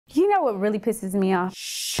know what really pisses me off?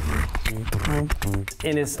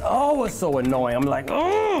 And it's so annoying. I'm like,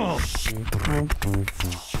 oh.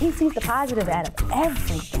 He sees the positive out of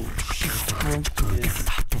everything.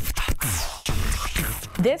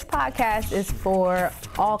 This podcast is for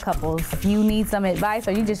all couples. If you need some advice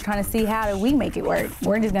or you're just trying to see how do we make it work,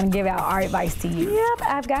 we're just gonna give out our advice to you. Yep,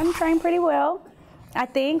 I've gotten trained pretty well, I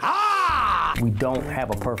think. We don't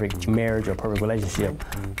have a perfect marriage or perfect relationship,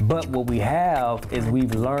 but what we have is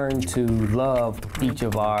we've learned to love each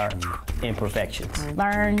of our imperfections.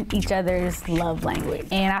 Learn each other's love language.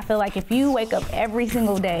 And I feel like if you wake up every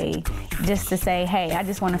single day just to say, hey, I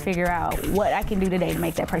just want to figure out what I can do today to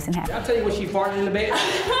make that person happy. I'll tell you when she farted in the bed.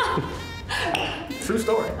 True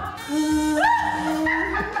story.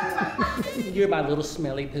 You're my little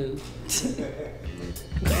smelly poo.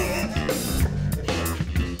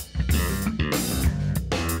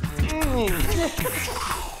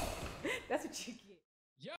 That's what you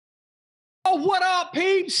get. Oh, what up,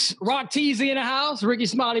 peeps? Rock Teasy in the house, Ricky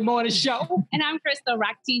Smiley Morning Show. And I'm Crystal,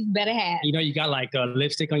 Rock Tease Better Hat. You know you got like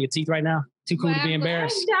lipstick on your teeth right now? Too cool to be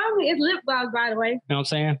embarrassed. It's lip gloss, by the way. You know what I'm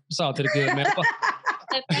saying? It's all to the good, man. Thank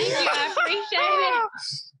you, I appreciate it.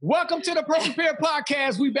 Welcome to the Perfect Pair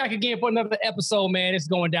Podcast. We back again for another episode, man. It's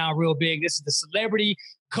going down real big. This is the Celebrity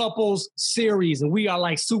Couples Series, and we are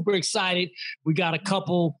like super excited. We got a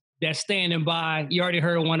couple that's standing by. You already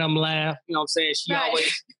heard one of them laugh. You know what I'm saying?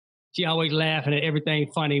 She always laughing at everything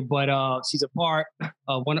funny, but she's a part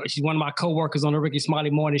of she's one of my coworkers on the Ricky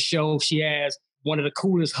Smiley Morning Show. She has one of the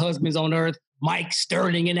coolest husbands on earth, Mike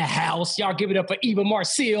Sterling, in the house. Y'all give it up for Eva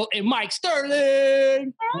Marcille and Mike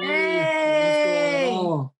Sterling. Hey.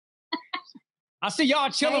 I see y'all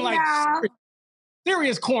chilling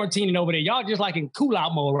serious quarantining over there. Y'all just like in cool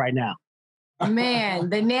out mode right now. Man,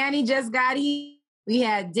 the nanny just got here. We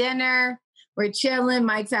had dinner. We're chilling.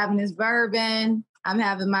 Mike's having his bourbon. I'm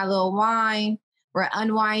having my little wine. We're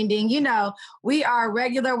unwinding. You know, we are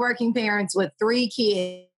regular working parents with 3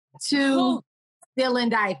 kids, 2 still in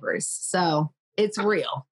diapers. So it's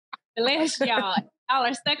real. Bless y'all. Y'all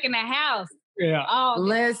are stuck in the house. Yeah. Oh,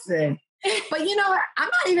 listen. But you know what? I'm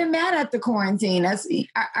not even mad at the quarantine.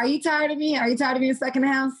 Are you tired of me? Are you tired of being stuck in the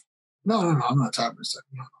house? No, I'm not tired of being stuck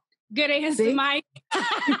in the house. Good answer, Mike.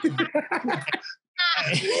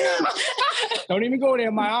 Don't even go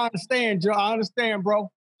there, Mike. I understand,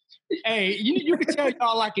 bro. Hey, you can tell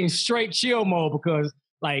y'all like in straight chill mode because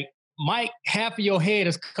like Mike, half of your head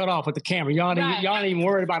is cut off with the camera. Y'all ain't even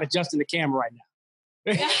worried about adjusting the camera right now.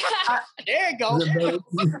 There you go.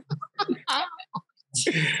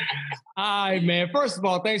 All right, man. First of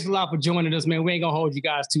all, thanks a lot for joining us, man. We ain't gonna hold you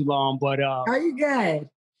guys too long, but are you good?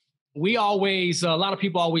 We always, a lot of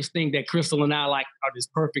people always think that Crystal and I are this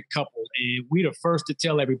perfect couple, and we the first to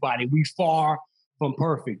tell everybody we far from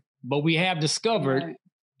perfect, but we have discovered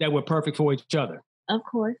that we're perfect for each other. Of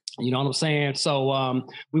course. You know what I'm saying? So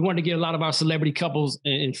we wanted to get a lot of our celebrity couples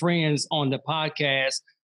and friends on the podcast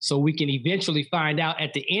so we can eventually find out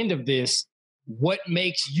at the end of this what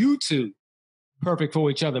makes you two perfect for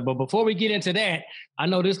each other. But before we get into that, I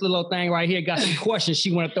know this little thing right here got some questions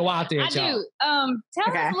she want to throw out there. I do. Tell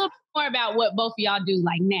us a little more about what both of y'all do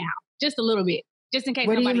like now. Just a little bit. Just in case.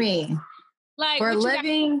 What do you mean? Like for a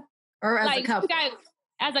living or as a couple? You guys,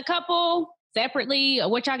 as a couple, separately, or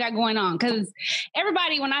what y'all got going on? Because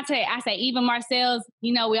everybody, when I say Eva Marcille's,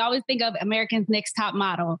 you know, we always think of America's Next Top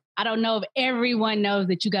Model. I don't know if everyone knows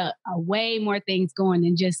that you got way more things going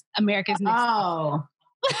than just America's Next Top.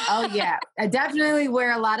 Oh yeah, I definitely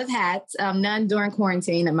wear a lot of hats. None during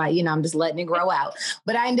quarantine. I'm just letting it grow out.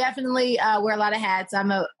 But I definitely wear a lot of hats.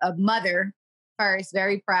 I'm a mother first,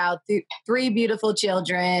 very proud. 3 beautiful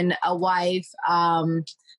children, a wife. I'm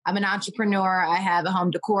an entrepreneur. I have a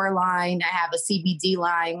home decor line. I have a CBD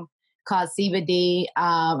line called CBD.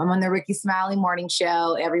 I'm on the Ricky Smiley Morning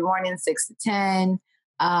Show every morning, 6 to 10.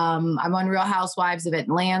 I'm on Real Housewives of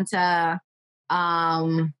Atlanta.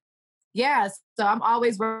 Yes. So I'm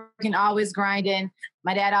always working, always grinding.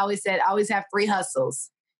 My dad always said, always have 3 hustles.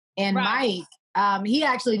 And Mike, he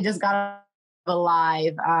actually just got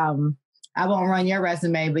live. I won't run your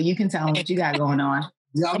resume, but you can tell him what you got going on.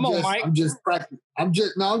 Yeah, I'm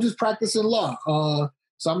just practicing law.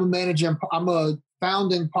 So I'm a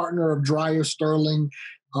founding partner of Dreyer Sterling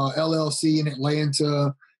LLC in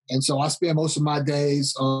Atlanta. And so I spend most of my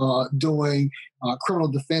days doing criminal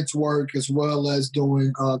defense work as well as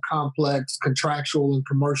doing complex contractual and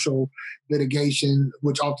commercial litigation,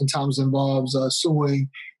 which oftentimes involves suing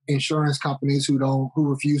insurance companies who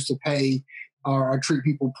refuse to pay or treat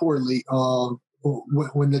people poorly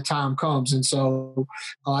when the time comes. And so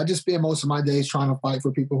I just spend most of my days trying to fight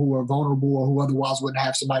for people who are vulnerable or who otherwise wouldn't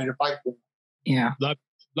have somebody to fight for. Yeah.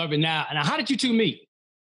 Love it. Now, how did you two meet?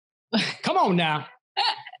 Come on now.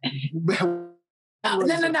 No.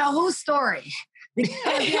 Whose story? He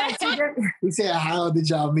said, "How did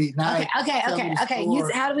y'all meet?" Okay.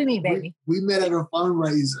 How did we meet, baby? We met at a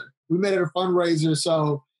fundraiser.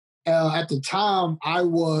 So at the time, I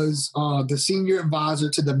was the senior advisor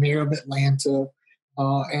to the mayor of Atlanta,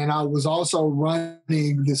 and I was also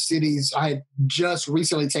running the city's. I had just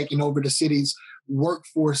recently taken over the city's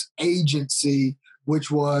workforce agency,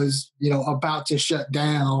 which was about to shut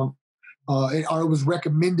down, or it was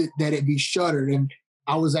recommended that it be shuttered, and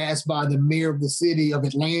I was asked by the mayor of the city of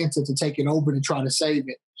Atlanta to take it over to try to save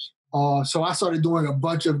it. So I started doing a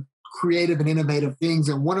bunch of creative and innovative things.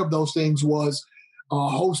 And one of those things was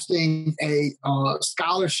hosting a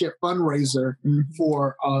scholarship fundraiser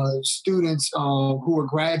for students who were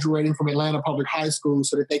graduating from Atlanta Public High School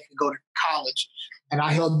so that they could go to college. And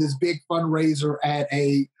I held this big fundraiser at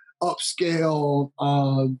a upscale,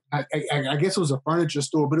 I guess it was a furniture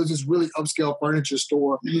store, but it was this really upscale furniture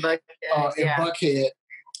store in Buckhead.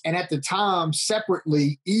 And at the time,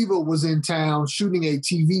 separately, Eva was in town shooting a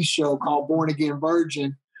TV show called Born Again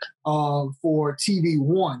Virgin for TV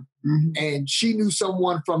One. Mm-hmm. And she knew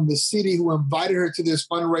someone from the city who invited her to this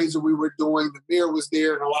fundraiser we were doing. The mayor was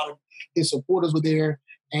there and a lot of his supporters were there.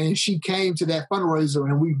 And she came to that fundraiser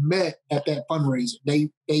and we met at that fundraiser. They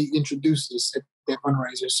introduced us at that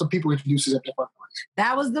fundraiser. Some people introduced us at that fundraiser.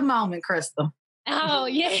 That was the moment, Crystal. Oh,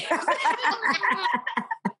 yeah.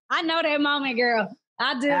 I know that moment, girl.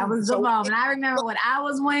 I do. That was the moment. I remember what I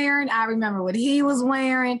was wearing. I remember what he was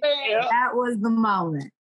wearing. Yeah. That was the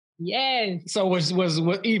moment. Yes. So was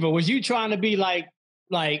Eva, was you trying to be like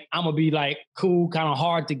I'm gonna be like cool, kind of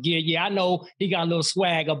hard to get? Yeah, I know he got a little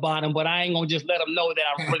swag about him, but I ain't gonna just let him know that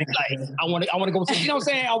I'm really like I want to go. You know what I'm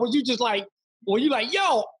saying? Or was you just like, were you like,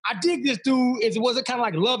 yo, I dig this dude? Was it kind of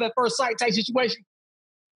like love at first sight type situation?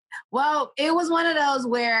 Well, it was one of those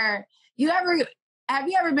where have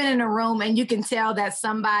you ever been in a room and you can tell that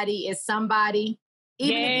somebody is somebody?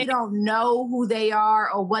 Even if you don't know who they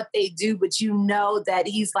are or what they do, but you know that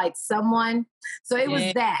he's like someone. So it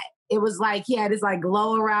was that. It was like he had this like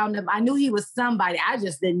glow around him. I knew he was somebody. I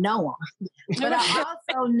just didn't know him. But I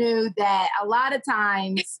also knew that a lot of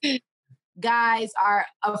times guys are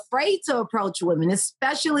afraid to approach women,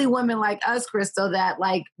 especially women like us, Crystal, that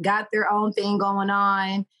like got their own thing going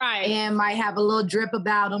on and might have a little drip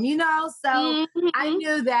about them, So I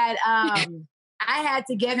knew that I had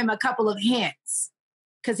to give him a couple of hints.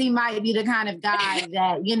 Because he might be the kind of guy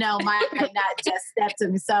that, might not just step to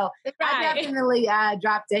me. So I definitely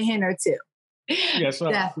dropped a hint or two. Yes,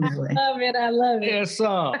 sir. Definitely. I love it. Yes, sir.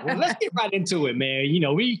 Well, let's get right into it, man.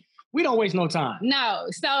 We don't waste no time. No.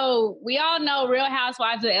 So we all know Real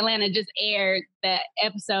Housewives of Atlanta just aired the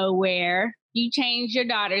episode where you changed your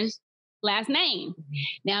daughter's last name.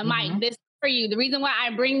 Now, Mike, this is for you. The reason why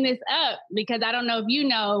I bring this up, because I don't know if you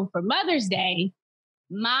know, for Mother's Day,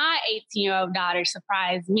 my 18-year-old daughter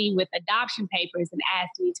surprised me with adoption papers and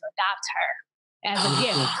asked me to adopt her as a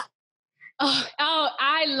gift.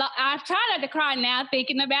 I try not to cry now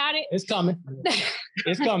thinking about it. It's coming.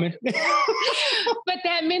 It's coming. But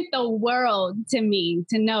that meant the world to me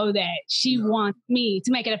to know that she wants me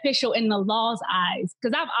to make it official in the law's eyes.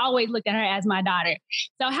 Because I've always looked at her as my daughter.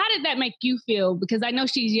 So how did that make you feel? Because I know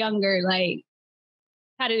she's younger. Like,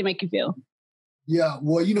 how did it make you feel? Yeah,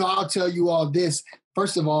 well, I'll tell you all this.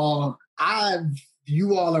 First of all,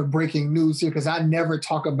 you all are breaking news here because I never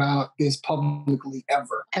talk about this publicly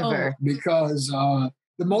ever. Because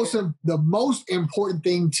the most important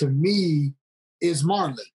thing to me is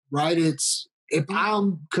Marley, right? If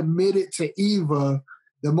I'm committed to Eva,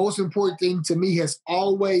 the most important thing to me has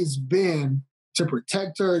always been to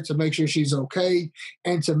protect her, to make sure she's okay,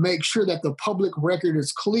 and to make sure that the public record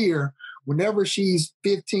is clear whenever she's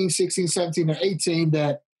 15, 16, 17, or 18,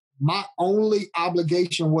 that my only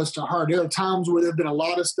obligation was to her. There are times where there have been a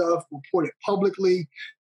lot of stuff reported publicly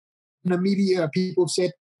in the media. People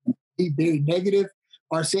said very negative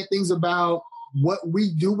or said things about what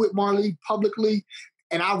we do with Marley publicly.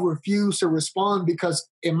 And I refuse to respond because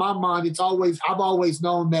in my mind, I've always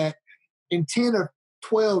known that in 10 or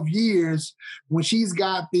 12 years, when she's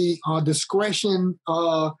got the discretion,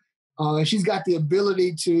 she's got the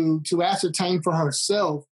ability to ascertain for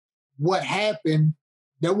herself what happened,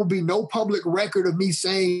 there will be no public record of me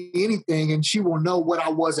saying anything, and she will know what I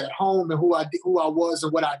was at home and who I was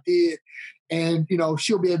and what I did, and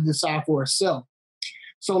she'll be able to decide for herself.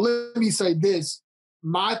 So let me say this: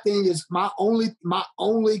 my thing is my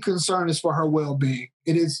only concern is for her well-being.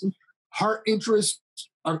 It is her interests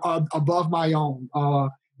are above my own.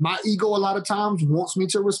 My ego a lot of times wants me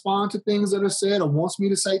to respond to things that are said or wants me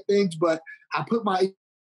to say things, but I put my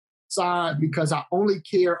side because I only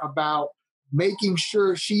care about making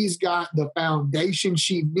sure she's got the foundation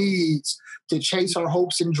she needs to chase her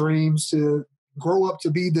hopes and dreams, to grow up to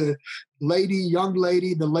be the young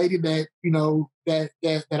lady, the lady that,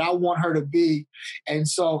 that I want her to be. And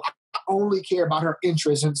so I only care about her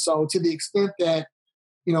interests. And so to the extent that,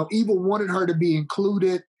 Eva wanted her to be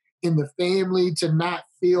included in the family, to not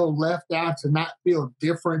feel left out, to not feel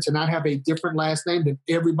different, to not have a different last name than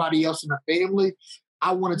everybody else in the family,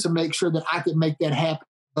 I wanted to make sure that I could make that happen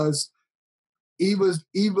because Eva,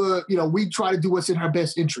 we try to do what's in her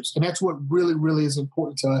best interest. And that's what really, really is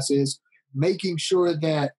important to us, is making sure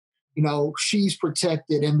that, she's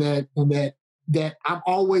protected and that I'm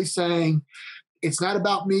always saying, it's not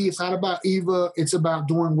about me, it's not about Eva, it's about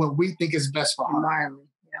doing what we think is best for her.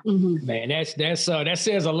 Mm-hmm. Man, that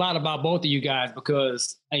says a lot about both of you guys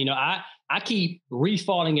because, I keep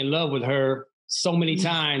re-falling in love with her so many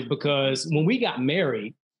times because when we got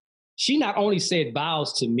married, she not only said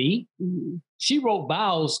vows to me, she wrote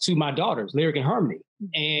vows to my daughters, Lyric and Harmony,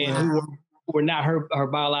 and who were not her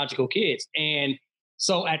biological kids. And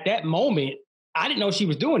so at that moment, I didn't know she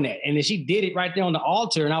was doing that. And then she did it right there on the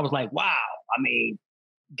altar. And I was like, wow, I mean,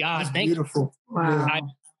 God, thank you. Beautiful. Wow.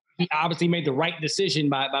 He obviously made the right decision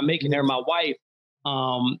by making her my wife.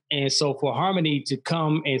 And so for Harmony to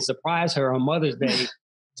come and surprise her on Mother's Day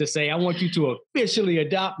to say, I want you to officially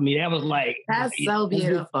adopt me, that was like... That's so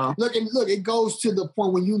beautiful. Look, it goes to the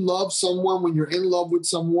point when you love someone, when you're in love with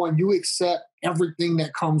someone, you accept everything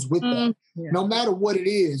that comes with that. Yeah. No matter what it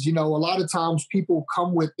is. A lot of times people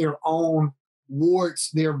come with their own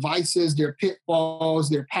warts, their vices, their pitfalls,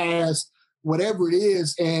 their past, whatever it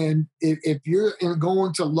is. And if you're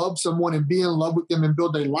going to love someone and be in love with them and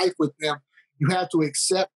build a life with them, you have to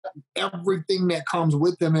accept everything that comes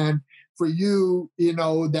with them. And for you,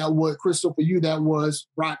 that was Crystal, for you, that was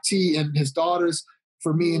Rock T and his daughters.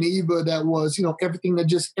 For me and Eva, that was, everything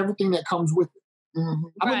that comes with it. Mm-hmm.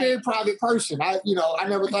 I'm a very private person. I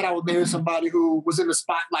never thought I would marry somebody who was in the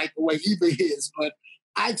spotlight the way Eva is, but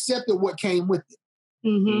I accepted what came with it.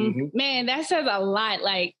 Mm-hmm. Man, that says a lot.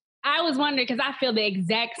 Like, I was wondering, because I feel the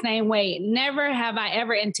exact same way. Never have I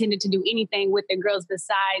ever intended to do anything with the girls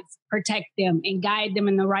besides protect them and guide them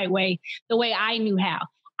in the right way, the way I knew how.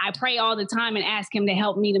 I pray all the time and ask him to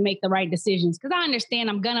help me to make the right decisions because I understand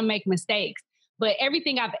I'm going to make mistakes. But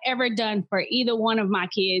everything I've ever done for either one of my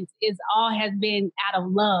kids has been out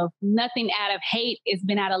of love. Nothing out of hate. It's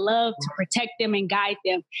been out of love to protect them and guide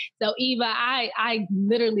them. So Eva, I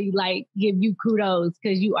literally give you kudos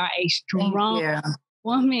because you are a strong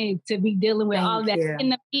woman to be dealing with all that in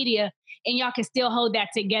the media, and y'all can still hold that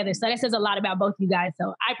together. So that says a lot about both you guys.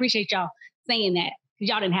 So I appreciate y'all saying that because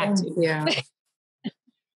y'all didn't have to. Yeah.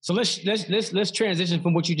 So let's transition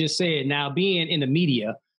from what you just said. Now, being in the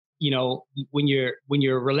media, when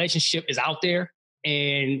your relationship is out there,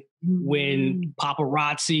 and when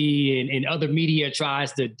paparazzi and other media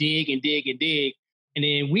tries to dig and dig and dig, and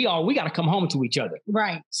then we got to come home to each other.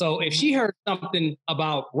 Right. So if she heard something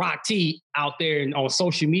about Rock T out there and on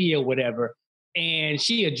social media or whatever, and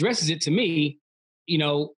she addresses it to me,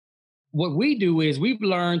 what we do is we've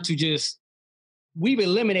learned to we've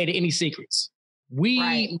eliminated any secrets.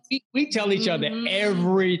 We tell each other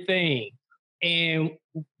everything. And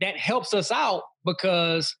that helps us out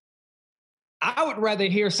because I would rather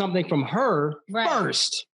hear something from her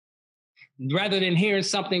first rather than hearing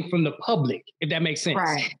something from the public, if that makes sense.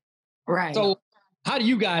 Right. So how do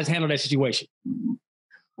you guys handle that situation?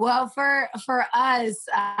 Well, for us,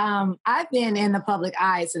 I've been in the public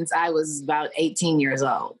eye since I was about 18 years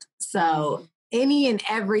old. So any and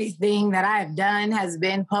everything that I've done has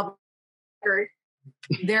been public.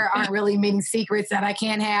 There aren't really many secrets that I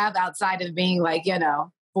can't have outside of being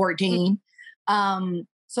 14.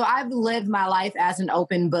 So I've lived my life as an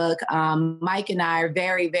open book. Mike and I are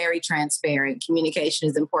very, very transparent. Communication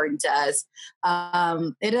is important to us.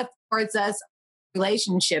 It affords us a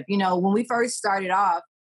relationship. When we first started off,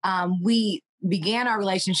 we began our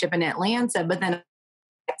relationship in Atlanta, but then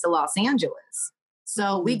back to Los Angeles.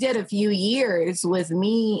 So we did a few years with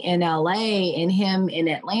me in LA and him in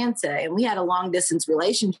Atlanta, and we had a long distance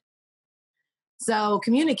relationship. So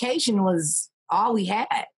communication was all we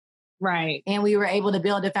had. Right. And we were able to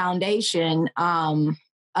build a foundation of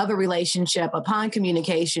a relationship upon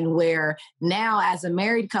communication where now as a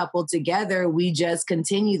married couple together, we just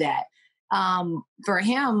continue that. For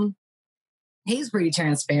him, he's pretty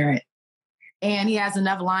transparent. And he has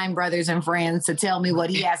enough line brothers and friends to tell me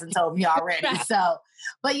what he hasn't told me already. So,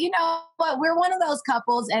 but you know what? We're one of those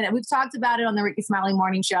couples, and we've talked about it on the Ricky Smiley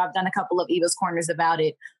Morning Show. I've done a couple of Eva's Corners about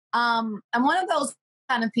it. I'm one of those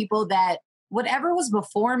kind of people that whatever was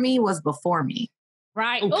before me was before me.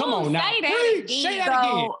 Right. Oh, come on now. Say that Say again. that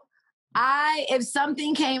again. If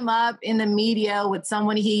something came up in the media with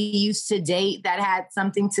someone he used to date that had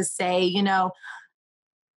something to say,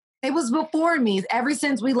 it was before me. Ever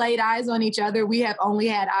since we laid eyes on each other, we have only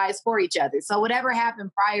had eyes for each other. So whatever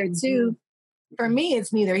happened prior to, for me,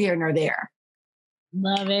 it's neither here nor there.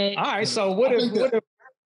 Love it. All right. So what if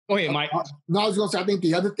go ahead, Mike. No, I was going to say, I think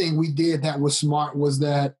the other thing we did that was smart was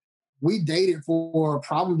that we dated for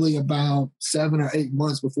probably about 7 or 8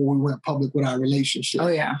 months before we went public with our relationship. Oh,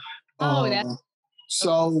 yeah.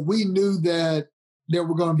 So we knew that there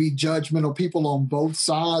were going to be judgmental people on both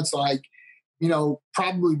sides, like,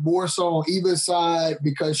 probably more so on Eva's side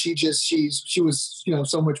because she was,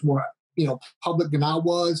 so much more, public than I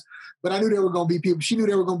was. But I knew there were going to be people. She knew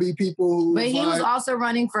there were going to be people who. But he was also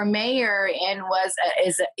running for mayor and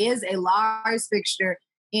is a large fixture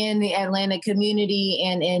in the Atlanta community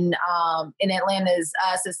and in Atlanta's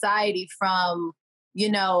society, from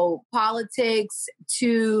politics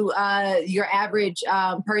to your average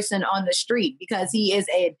person on the street, because he is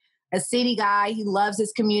a city guy. He loves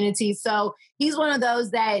his community, so he's one of those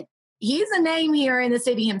that he's a name here in the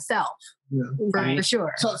city himself. Yeah. For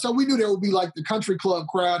sure. So we knew there would be like the country club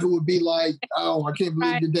crowd who would be like, oh, I can't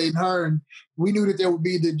believe you're dating her. And we knew that there would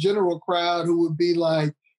be the general crowd who would be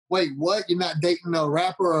like, wait, what? You're not dating a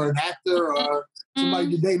rapper or an actor or somebody,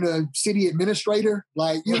 you're dating a city administrator?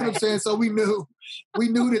 Like, you know what I'm saying? So we knew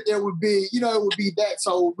that there would be, it would be that.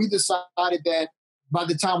 So we decided that by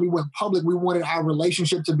the time we went public, we wanted our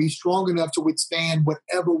relationship to be strong enough to withstand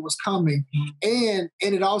whatever was coming. And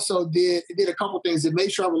it also did a couple things. It made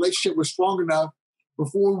sure our relationship was strong enough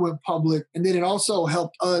before we went public. And then it also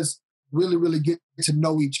helped us really, really get to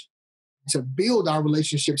know each other, to build our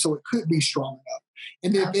relationship so it could be strong enough.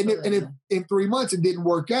 And if in 3 months it didn't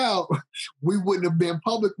work out, we wouldn't have been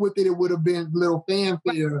public with it. It would have been little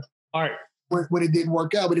fanfare when it didn't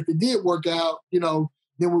work out. But if it did work out, then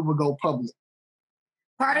we would go public.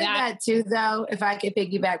 Part of that too, though, if I could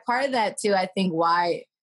piggyback, part of that too, I think why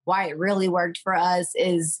it really worked for us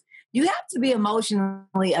is you have to be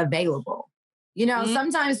emotionally available.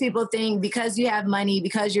 Sometimes people think because you have money,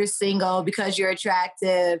 because you're single, because you're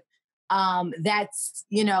attractive, that's,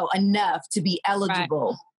 enough to be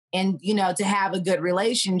eligible and, to have a good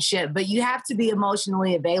relationship. But you have to be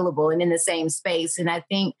emotionally available and in the same space. And I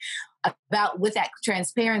think with that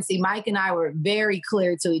transparency, Mike and I were very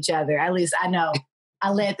clear to each other. At least I know. I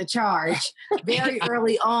led the charge very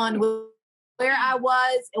early on with where I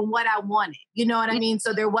was and what I wanted. You know what I mean?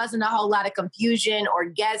 So there wasn't a whole lot of confusion or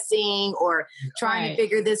guessing or trying to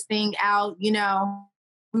figure this thing out.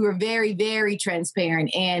 We were very, very transparent,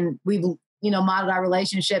 and we've, modeled our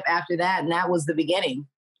relationship after that. And that was the beginning.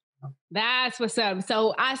 That's what's up.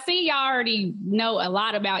 So I see y'all already know a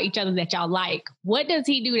lot about each other that y'all like. What does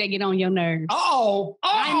he do that get on your nerves?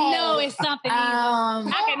 I know it's something.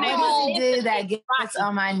 What does he do that gets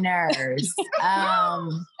on my nerves?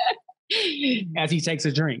 As he takes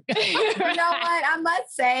a drink. You know what? I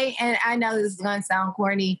must say, and I know this is going to sound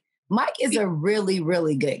corny, Mike is a really,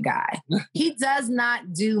 really good guy. He does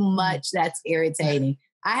not do much that's irritating.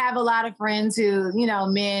 I have a lot of friends who,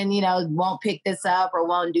 men, won't pick this up or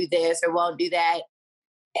won't do this or won't do that.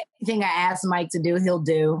 Anything I ask Mike to do, he'll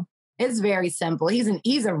do. It's very simple.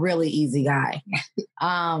 He's a really easy guy. He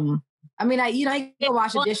can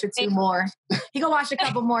wash a dish or two more. He can wash a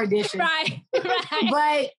couple more dishes. Right.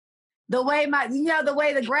 But the way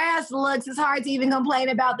the grass looks, it's hard to even complain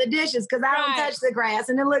about the dishes because I don't touch the grass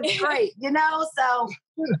and it looks great, So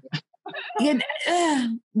give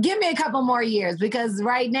me a couple more years, because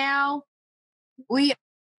right now we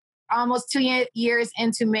almost 2 years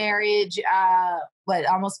into marriage,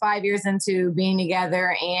 almost 5 years into being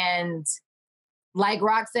together. And like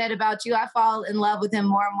Rock said about you, I fall in love with him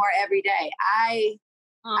more and more every day.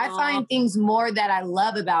 I find things more that I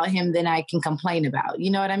love about him than I can complain about. You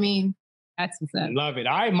know what I mean? That's what's up. Love it.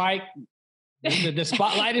 All right, Mike. The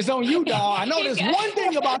spotlight is on you, dog. I know there's one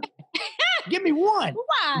thing about Give me one.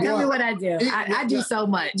 Tell me what I do. I do so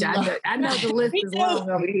much. I know the list is long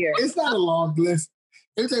over here. It's not a long list.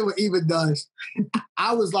 Let me tell you what Eva does.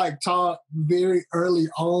 I was taught very early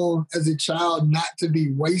on as a child not to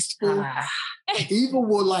be wasteful. Eva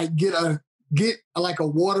will get a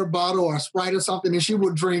water bottle or a Sprite or something, and she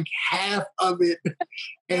will drink half of it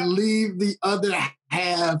and leave the other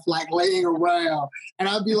half laying around. And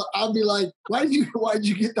I'd be like, why did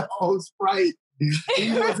you get the whole Sprite?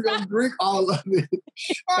 You was gonna drink all of it.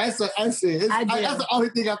 That's it. That's the only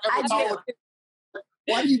thing I've ever told.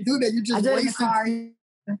 Why do you do that? You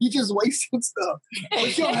just wasting stuff.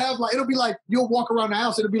 But you'll have it'll be you'll walk around the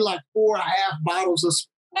house, it'll be 4.5 bottles of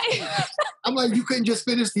I'm like, you couldn't just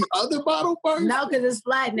finish the other bottle first? No, because it's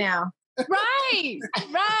flat now. Right.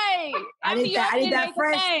 I need that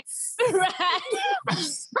fresh. Right.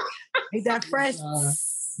 Need that fresh.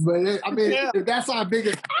 If that's our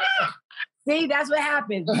biggest... See, that's what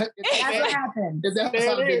happened. If that's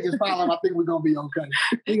our biggest problem, I think we're going to be okay.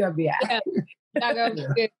 We're going to be out.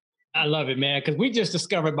 Yeah. I love it, man, because we just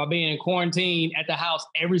discovered by being in quarantine at the house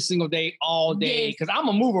every single day, all day, because I'm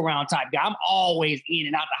a move around type guy. I'm always in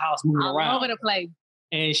and out the house moving around. All over the place.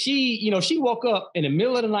 And she woke up in the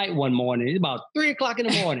middle of the night one morning, it's about 3:00 in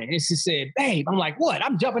the morning, and she said, babe, I'm like, what?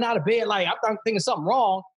 I'm jumping out of bed like I'm thinking something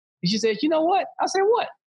wrong. And she said, you know what? I said, what?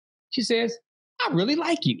 She says, I really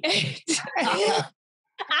like you. I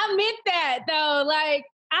meant that, though. Like,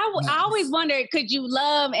 I always wondered, could you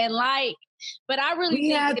love and like? But I really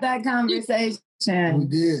had that conversation. We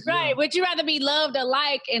did. Right. Yeah. Would you rather be loved or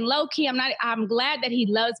like? And low key, I'm glad that he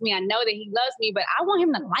loves me. I know that he loves me, but I want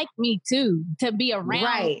him to like me too, to be around.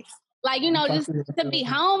 Right. Like, just to be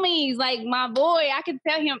homies. Like, my boy, I can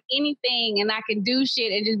tell him anything and I can do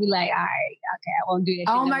shit and just be like, all right, okay, I won't do that.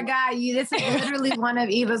 Oh my God, this is literally one of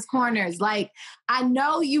Eva's corners. Like, I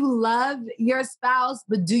know you love your spouse,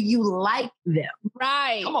 but do you like them?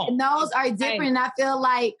 Right. Come on. And those are different. Right. I feel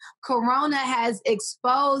like Corona has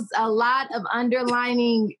exposed a lot of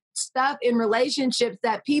underlining stuff in relationships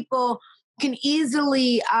that people can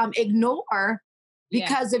easily ignore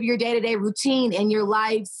because of your day-to-day routine and your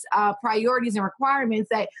life's priorities and requirements,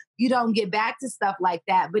 that you don't get back to stuff like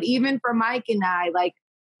that. But even for Mike and I, like,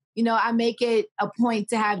 I make it a point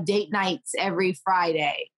to have date nights every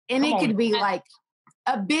Friday. And it could be like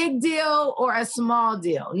a big deal or a small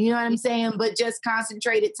deal. You know what I'm saying? But just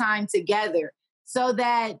concentrated time together so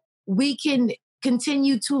that we can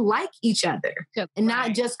continue to like each other and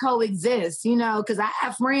not just coexist, because I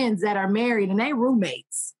have friends that are married and they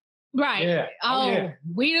roommates. Right. Yeah. Oh,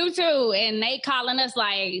 we do too. And they calling us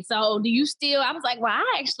like, so do you still? I was like, well,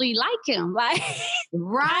 I actually like him. Like,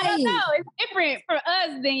 right. I don't know. It's different for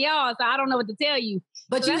us than y'all. So I don't know what to tell you.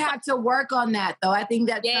 But you have to work on that though. I think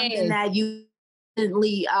that's something that you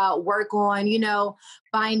work on,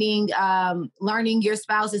 finding, learning your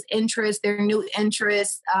spouse's interests, their new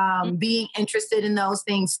interests, being interested in those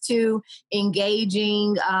things too,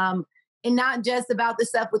 engaging, and not just about the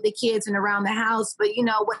stuff with the kids and around the house, but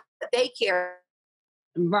what they care,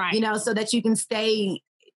 right? So that you can stay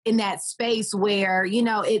in that space where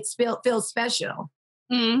it feels special.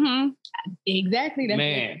 Mm-hmm. Exactly.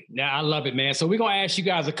 Man, now I love it, man. So we're gonna ask you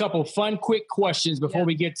guys a couple fun, quick questions before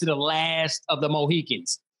we get to the last of the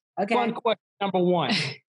Mohicans. Okay. Fun question number one: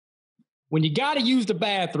 when you got to use the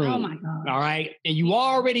bathroom, oh my God, all right, and you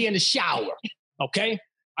already in the shower, okay?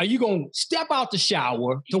 Are you going to step out the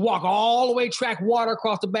shower to walk all the way, track water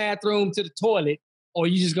across the bathroom to the toilet, or are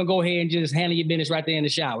you just going to go ahead and just handle your business right there in the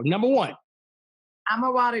shower? Number one. I'm a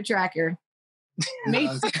water tracker.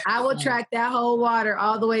 I will track that whole water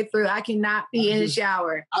all the way through. I cannot be in the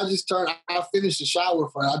shower. I'll finish the shower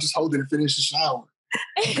for I'll just hold it and finish the shower.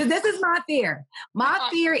 Because this is my fear. My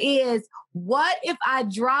fear is, what if I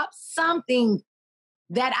drop something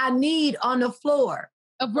that I need on the floor?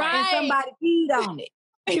 Right. And somebody peed on it.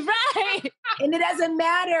 Right. And it doesn't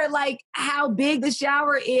matter like how big the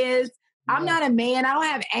shower is. I'm not a man. I don't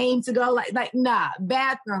have aim to go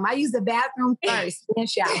bathroom. I use the bathroom first, then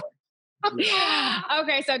shower.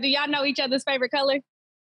 Okay, so do y'all know each other's favorite color?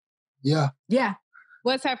 Yeah. Yeah.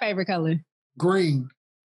 What's her favorite color? Green.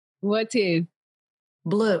 What's his?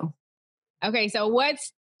 Blue. Okay, so what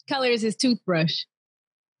color is his toothbrush?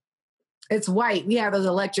 It's white. We have those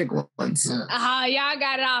electric ones. Y'all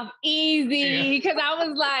got it off easy because I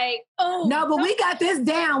was like, oh. No, but we got this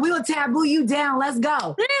down. We will taboo you down. Let's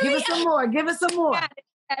go. Really? Give us some more.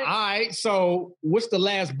 All right. So what's the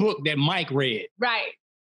last book that Mike read? Right.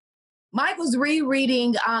 Mike was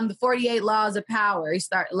rereading the 48 Laws of Power. He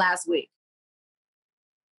started last week.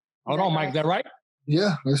 Hold on, Mike. Is that right?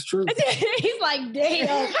 Yeah, that's true. He's like,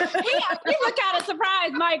 damn. He look kind of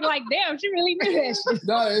surprised, Mike, like, damn, she really knew that shit.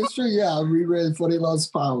 No, it's true. Yeah, I reread 48 Laws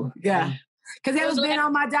of Power. Yeah. Because it was been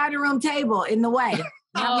on my dining room table in the way. And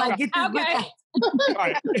I'm like, get this book out. All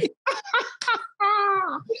right.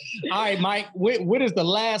 All right, Mike, what is the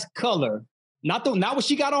last color? Not what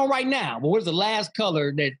she got on right now, but what is the last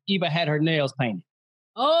color that Eva had her nails painted?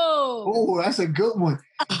 Oh, that's a good one.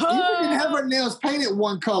 Eva didn't have her nails painted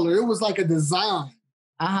one color. It was like a design.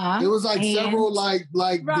 It was like several like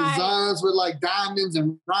designs with like diamonds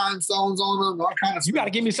and rhinestones on them, all kind of. You got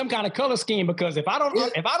to give me some kind of color scheme because if I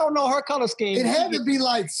don't know her color scheme, it had to be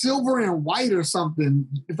like silver and white or something.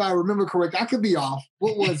 If I remember correct, I could be off.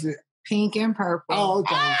 What was it? Pink and purple. Oh,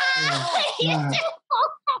 okay. Yeah.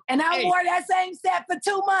 And I wore that same set for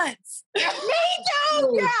 2 months. Me too,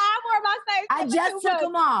 girl. I wore my same. I just took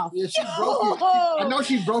them off. Yeah, she broke it. I know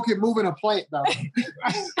she broke it moving a plate, though.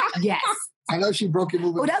 Yes. I know she broke it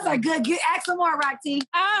moving. Oh, that's a good. Ask some more, Roxy.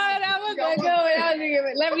 Oh, that was a good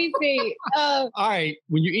one. Let me see. All right,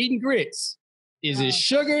 when you're eating grits, is it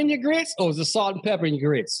sugar in your grits or is it salt and pepper in your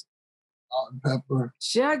grits? Salt and pepper.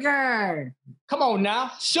 Sugar. Come on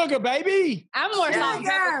now, sugar, baby. I'm more salt and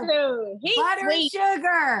pepper too. He's Butter and sweet.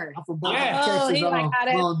 sugar. I'm from Buckeye, Yeah. Texas. he like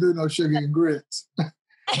I don't do no sugar and grits. All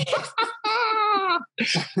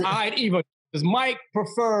right, Eva, does Mike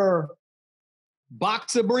prefer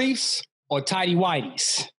boxer briefs or tidy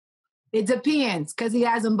whities? It depends because he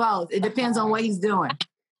has them both. It depends on what he's doing.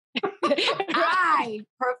 I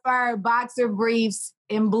prefer boxer briefs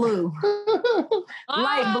in blue,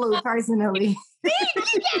 light blue, personally. That's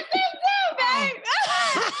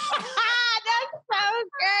so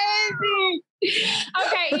crazy.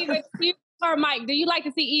 Okay, Eva, you or Mike, do you like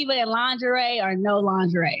to see Eva in lingerie or no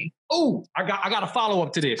lingerie? Oh, I got a follow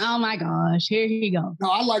up to this. Oh my gosh, here he goes. No,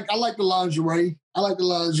 I like the lingerie. I like the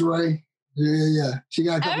lingerie. Yeah. She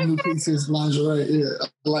got a couple new pieces of lingerie. Yeah,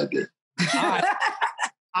 I like it. All right.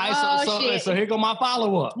 So here go my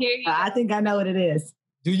follow up. I think I know what it is.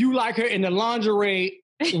 Do you like her in the lingerie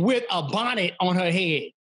with a bonnet on her head?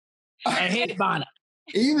 A head bonnet.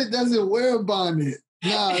 Eva doesn't wear a bonnet.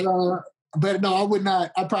 No. But no, I would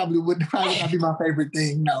not. I probably would not be my favorite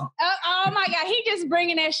thing. No. Oh my God, he just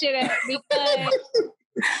bringing that shit up because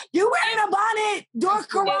you wearing a bonnet during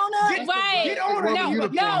Corona? Wait,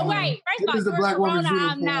 no, wait. First of all, during Corona,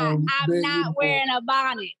 I'm not wearing a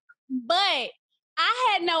bonnet. But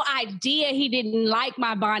I had no idea he didn't like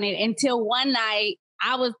my bonnet until one night.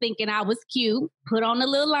 I was thinking I was cute, put on a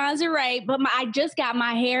little lingerie, but I just got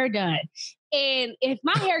my hair done. And if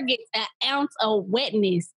my hair gets an ounce of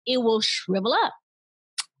wetness, it will shrivel up.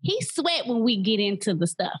 He sweat when we get into the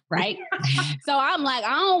stuff, right? So I'm like,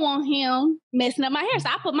 I don't want him messing up my hair. So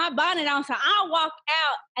I put my bonnet on. So I walk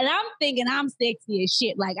out and I'm thinking I'm sexy as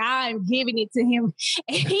shit. Like I'm giving it to him.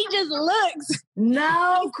 And he just looks.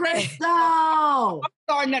 No, Crystal. I'm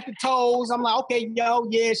starting at the toes. I'm like, okay,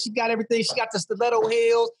 yeah, she got everything. She got the stiletto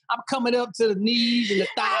heels. I'm coming up to the knees and the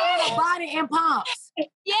thighs. Bonnet and pumps.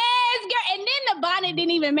 Yes, girl. And then the bonnet didn't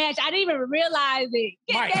even match. I didn't even realize it.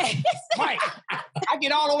 Mike, I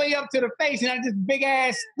get all the way up to the face and I just big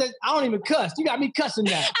ass, I don't even cuss. You got me cussing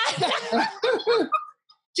now.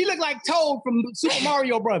 She looked like Toad from Super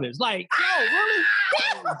Mario Brothers. Like, yo,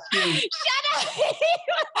 really? Shut up.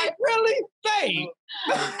 Like, really? Babe.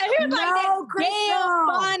 And he was like, that damn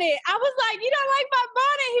bonnet. I was like, you don't like my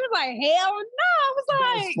bonnet? He was like, hell no. I was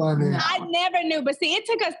like, I never knew. But see, it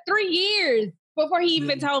took us 3 years before he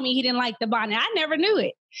even told me he didn't like the bonnet. I never knew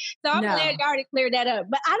it. So I'm glad you already cleared that up.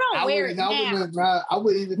 But I don't wear it now. I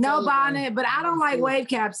wouldn't even no bonnet, but I don't like wave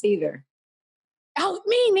caps either. Oh,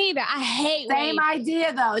 me neither. I hate Same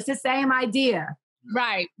idea, though. It's the same idea.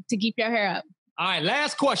 Right. To keep your hair up. All right,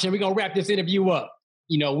 last question. We're going to wrap this interview up.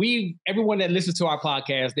 You know, everyone that listens to our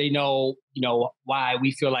podcast, they know, why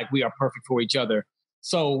we feel like we are perfect for each other.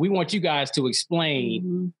 So we want you guys to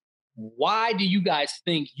explain why do you guys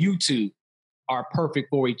think you two are perfect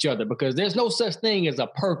for each other? Because there's no such thing as a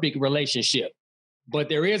perfect relationship, but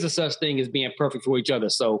there is a such thing as being perfect for each other.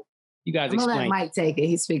 So you guys explain. I'm going to let Mike take it.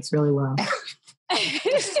 He speaks really well.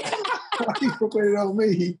 You put it on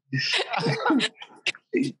me.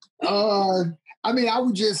 I mean, I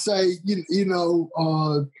would just say, you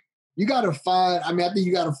got to find. I mean, I think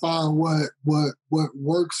you got to find what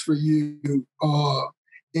works for you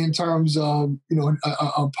in terms of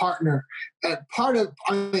a partner. And part of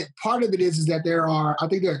it is that there are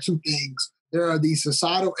two things. There are these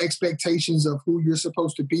societal expectations of who you're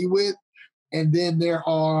supposed to be with, and then there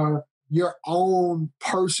are your own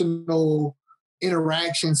personal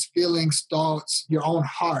interactions, feelings, thoughts, your own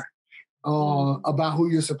heart about who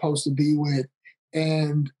you're supposed to be with.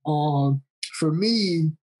 And for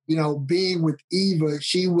me, being with Eva,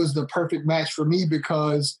 she was the perfect match for me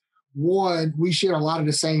because, one, we share a lot of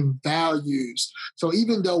the same values. So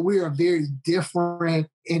even though we are very different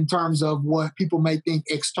in terms of what people may think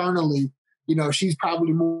externally, she's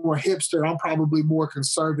probably more hipster. I'm probably more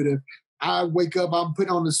conservative. I wake up, I'm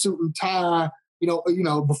putting on the suit and tie.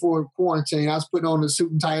 Before quarantine, I was putting on a suit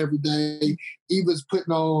and tie every day. Eva's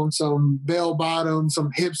putting on some bell bottoms, some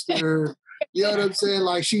hipster, you know what I'm saying?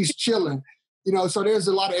 Like she's chilling, so there's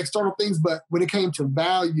a lot of external things. But when it came to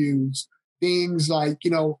values, things like,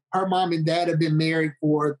 her mom and dad have been married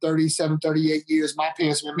for 37, 38 years. My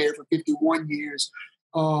parents have been married for 51 years.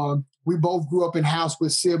 We both grew up in house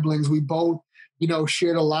with siblings. We both,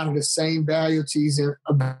 shared a lot of the same values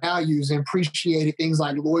and appreciated things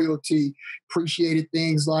like loyalty, appreciated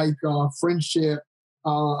things like friendship,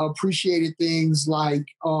 appreciated things like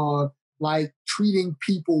treating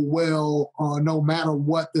people well, no matter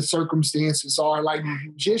what the circumstances are. Like,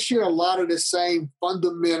 just share a lot of the same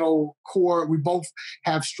fundamental core. We both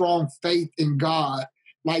have strong faith in God.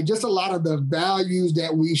 Like, just a lot of the values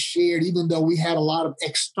that we shared, even though we had a lot of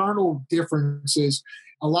external differences,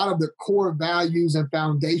 a lot of the core values and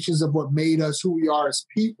foundations of what made us who we are as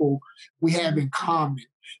people, we have in common.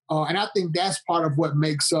 And I think that's part of what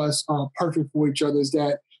makes us perfect for each other, is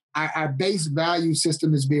that our base value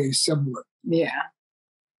system is very similar. Yeah.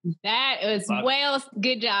 That was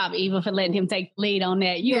good job, Eva, for letting him take the lead on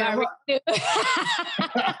that.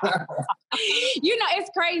 It's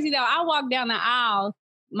crazy though. I walked down the aisle.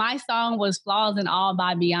 My song was Flaws and All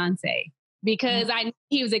by Beyonce, because I knew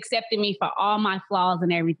he was accepting me for all my flaws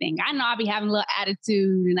and everything. I know I be having a little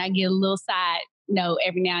attitude and I get a little side note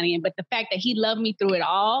every now and then, but the fact that he loved me through it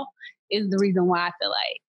all is the reason why I feel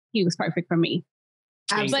like he was perfect for me.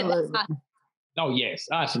 Absolutely. Oh yes,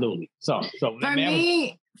 absolutely. So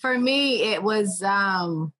for me, it was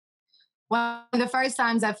one of the first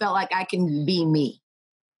times I felt like I can be me.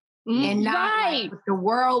 And not like what the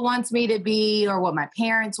world wants me to be or what my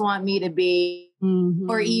parents want me to be,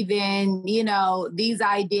 or even, these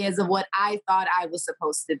ideas of what I thought I was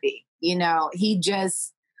supposed to be. He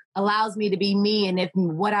just allows me to be me. And if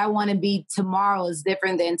what I want to be tomorrow is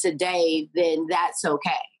different than today, then that's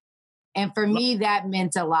okay. And for me, that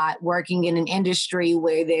meant a lot, working in an industry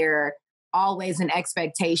where there's always an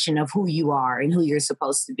expectation of who you are and who you're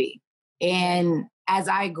supposed to be. And as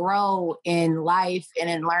I grow in life and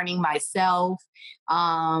in learning myself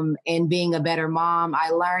and being a better mom, I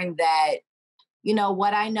learned that,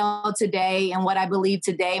 what I know today and what I believe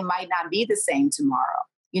today might not be the same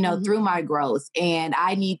tomorrow, through my growth. And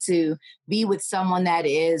I need to be with someone that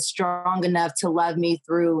is strong enough to love me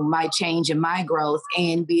through my change and my growth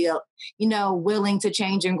and be, willing to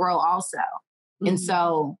change and grow also. And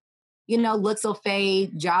so, looks will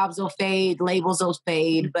fade, jobs will fade, labels will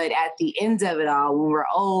fade. But at the end of it all, when we're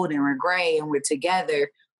old and we're gray and we're together,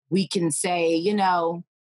 we can say,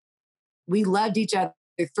 we loved each other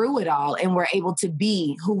through it all and we're able to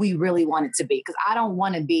be who we really wanted to be. Because I don't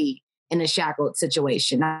want to be in a shackled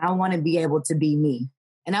situation. I want to be able to be me.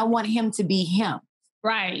 And I want him to be him.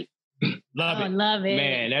 Right. Love it. Love it.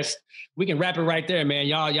 Man, we can wrap it right there, man.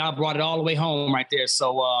 Y'all brought it all the way home right there.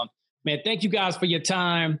 So, man, thank you guys for your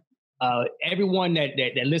time. Everyone that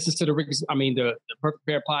listens to the Perfect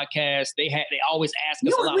Pair podcast, they always ask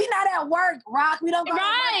us a lot. We not at work, Rock. We don't go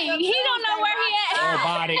right. To work. He don't know where he at.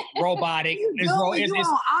 Robotic. You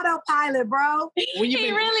on autopilot, bro.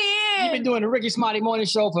 He really is. You've been doing the Ricky Smiley Morning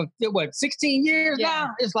Show for 16 years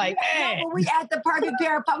now? It's like, man. We at the Perfect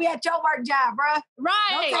Pair. We at your work job, bro.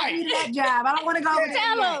 Right. Don't take me to that job. I don't want to go over there.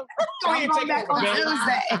 Tell him. Go ahead and take it over,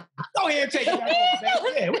 Tuesday. Go ahead and take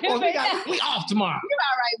it. We off tomorrow. You're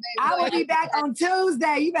all right, baby. I will be back on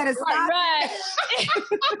Tuesday. You better stop. Right.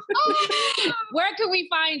 Where can we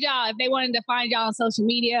find y'all if they wanted to find y'all on social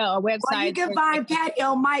media or website? Well, you can find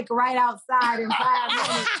Patio Mike right outside in 5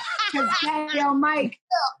 minutes. Because Patio Mike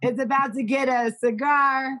is about to get a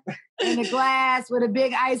cigar in a glass with a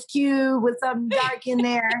big ice cube with something dark in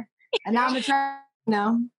there. And I'm going to try,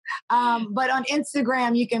 but on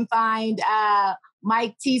Instagram, you can find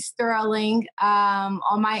Mike T. Sterling.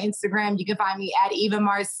 On my Instagram, you can find me at Eva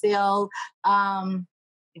Marcille.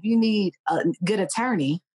 If you need a good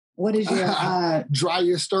attorney, what is your...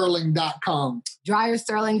 DryerSterling.com.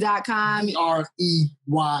 DryerSterling.com. DREYER.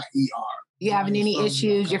 You having any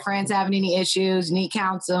issues, your friends having any issues, need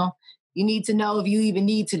counsel, you need to know if you even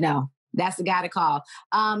need to know. That's the guy to call.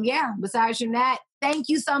 Besides from that, thank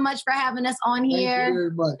you so much for having us on here. Thank you very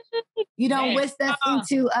much. You don't whisk us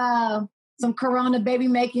into some Corona baby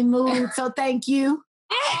making mood, so thank you.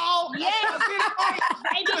 Oh, yeah.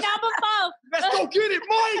 Baby number 4. Let's go get it,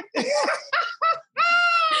 Mike.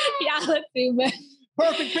 Y'all look too much.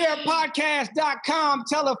 PerfectPairPodcast.com.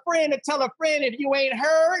 Tell a friend to tell a friend. If you ain't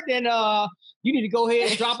heard, then you need to go ahead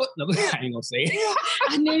and drop it. No, I ain't gonna say it.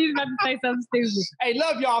 I knew you was about to say something stupid. Hey,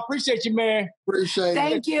 love y'all. Appreciate you, man. Appreciate it.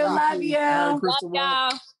 Thank you. Love you. Love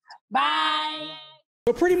y'all. Bye.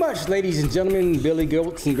 But pretty much, ladies and gentlemen, billy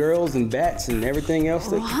goats and girls and bats and everything else.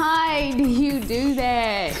 Why do you do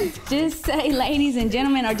that? Just say ladies and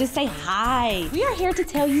gentlemen, or just say hi. We are here to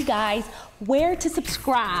tell you guys where to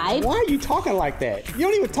subscribe. Why are you talking like that? You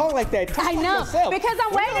don't even talk like that. Talk I know, yourself. because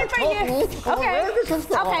I'm waiting for you. Okay.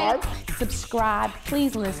 Subscribe. Okay. Subscribe.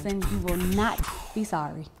 Please listen. You will not be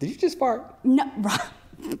sorry. Did you just fart? No,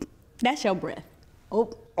 that's your breath.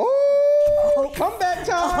 Oh. Comeback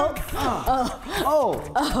time.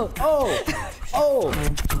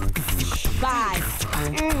 Bye.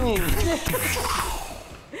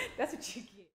 That's what you